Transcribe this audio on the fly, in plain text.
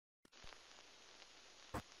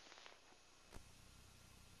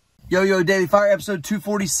Yo, Daily Fire, episode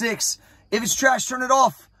 246. If it's trash, turn it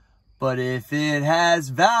off. But if it has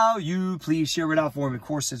value, please share it out for me. Of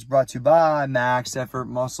course, it's brought to you by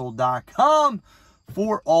MaxEffortMuscle.com.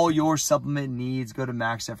 For all your supplement needs, go to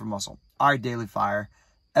MaxEffortMuscle. All right, Daily Fire,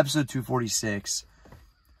 episode 246.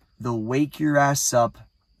 The wake your ass up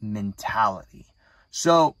mentality.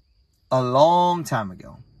 So, a long time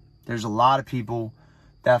ago, there's a lot of people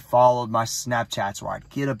that followed my Snapchats where I'd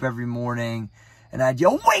get up every morning and I'd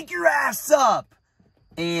yell, wake your ass up!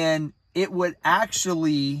 And it would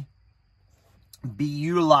actually be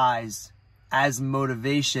utilized as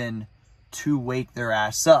motivation to wake their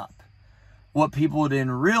ass up. What people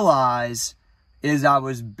didn't realize is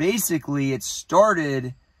it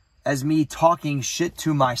started as me talking shit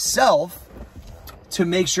to myself to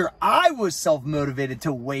make sure I was self-motivated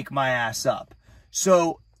to wake my ass up.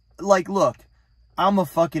 So, look, I'm a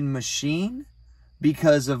fucking machine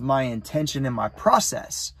because of my intention and my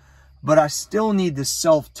process, but I still need the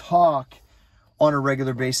self-talk on a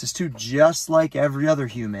regular basis too, just like every other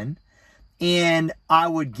human. And I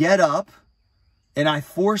would get up and I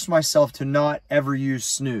forced myself to not ever use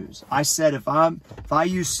snooze. I said, if I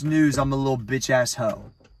use snooze, I'm a little bitch ass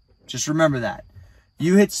hoe. Just remember that.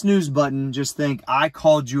 You hit snooze button, just think I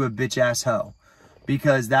called you a bitch ass hoe,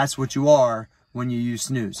 because that's what you are when you use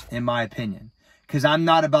snooze, in my opinion. Because I'm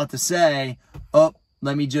not about to say, oh,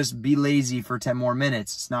 let me just be lazy for 10 more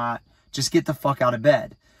minutes. It's not, just get the fuck out of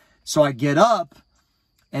bed. So I get up,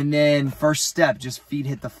 and then first step, just feet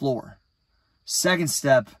hit the floor. Second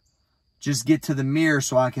step, just get to the mirror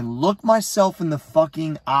so I can look myself in the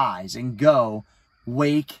fucking eyes and go,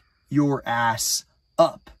 wake your ass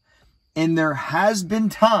up. And there has been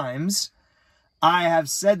times I have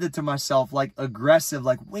said that to myself, aggressive,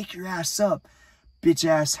 wake your ass up, bitch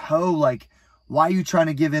ass hoe, why are you trying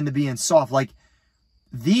to give in to being soft?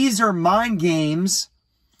 These are mind games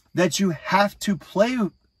that you have to play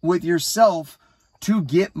with yourself to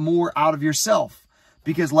get more out of yourself.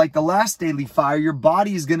 Because like the last Daily Fire, your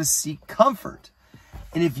body is going to seek comfort.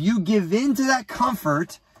 And if you give in to that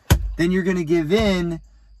comfort, then you're going to give in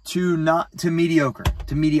to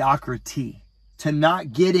mediocrity, to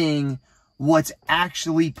not getting what's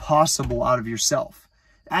actually possible out of yourself.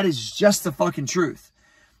 That is just the fucking truth.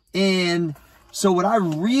 And so what I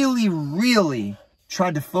really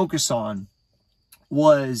tried to focus on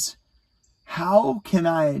was, how can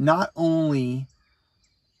I not only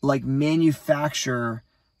manufacture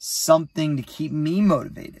something to keep me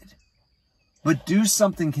motivated, but do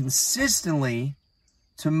something consistently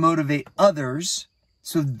to motivate others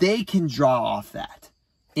so they can draw off that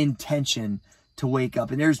intention to wake up.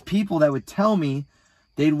 And there's people that would tell me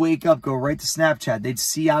they'd wake up, go right to Snapchat, they'd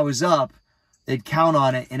see I was up, they'd count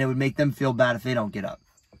on it, and it would make them feel bad if they don't get up.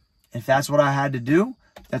 If that's what I had to do,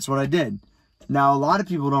 that's what I did. Now, a lot of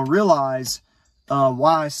people don't realize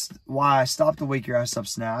why I stopped the Wake Your Ass Up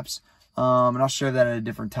snaps, and I'll share that at a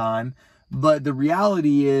different time. But the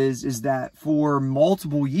reality is that for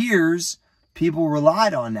multiple years, people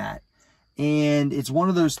relied on that. And it's one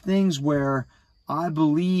of those things where I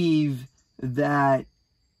believe that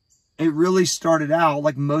it really started out,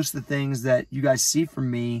 like most of the things that you guys see from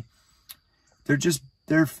me, they're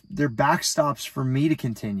backstops for me to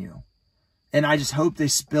continue. And I just hope they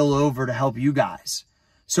spill over to help you guys.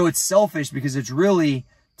 So it's selfish because it's really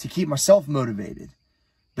to keep myself motivated.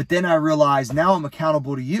 But then I realize now I'm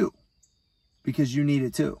accountable to you because you need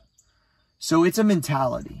it too. So it's a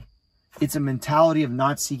mentality. It's a mentality of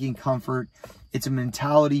not seeking comfort. It's a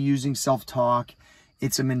mentality using self-talk.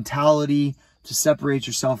 It's a mentality to separate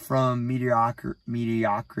yourself from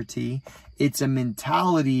mediocrity. It's a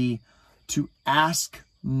mentality to ask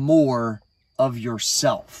more of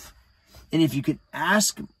yourself. And if you can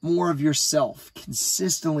ask more of yourself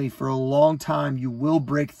consistently for a long time, you will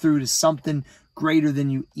break through to something greater than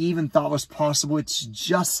you even thought was possible. It's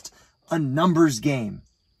just a numbers game.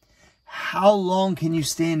 How long can you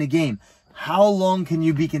stay in the game? How long can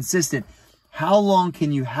you be consistent? How long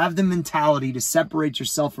can you have the mentality to separate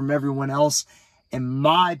yourself from everyone else? And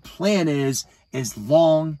my plan is as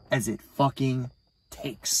long as it fucking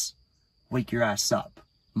takes. Wake your ass up,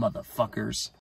 motherfuckers.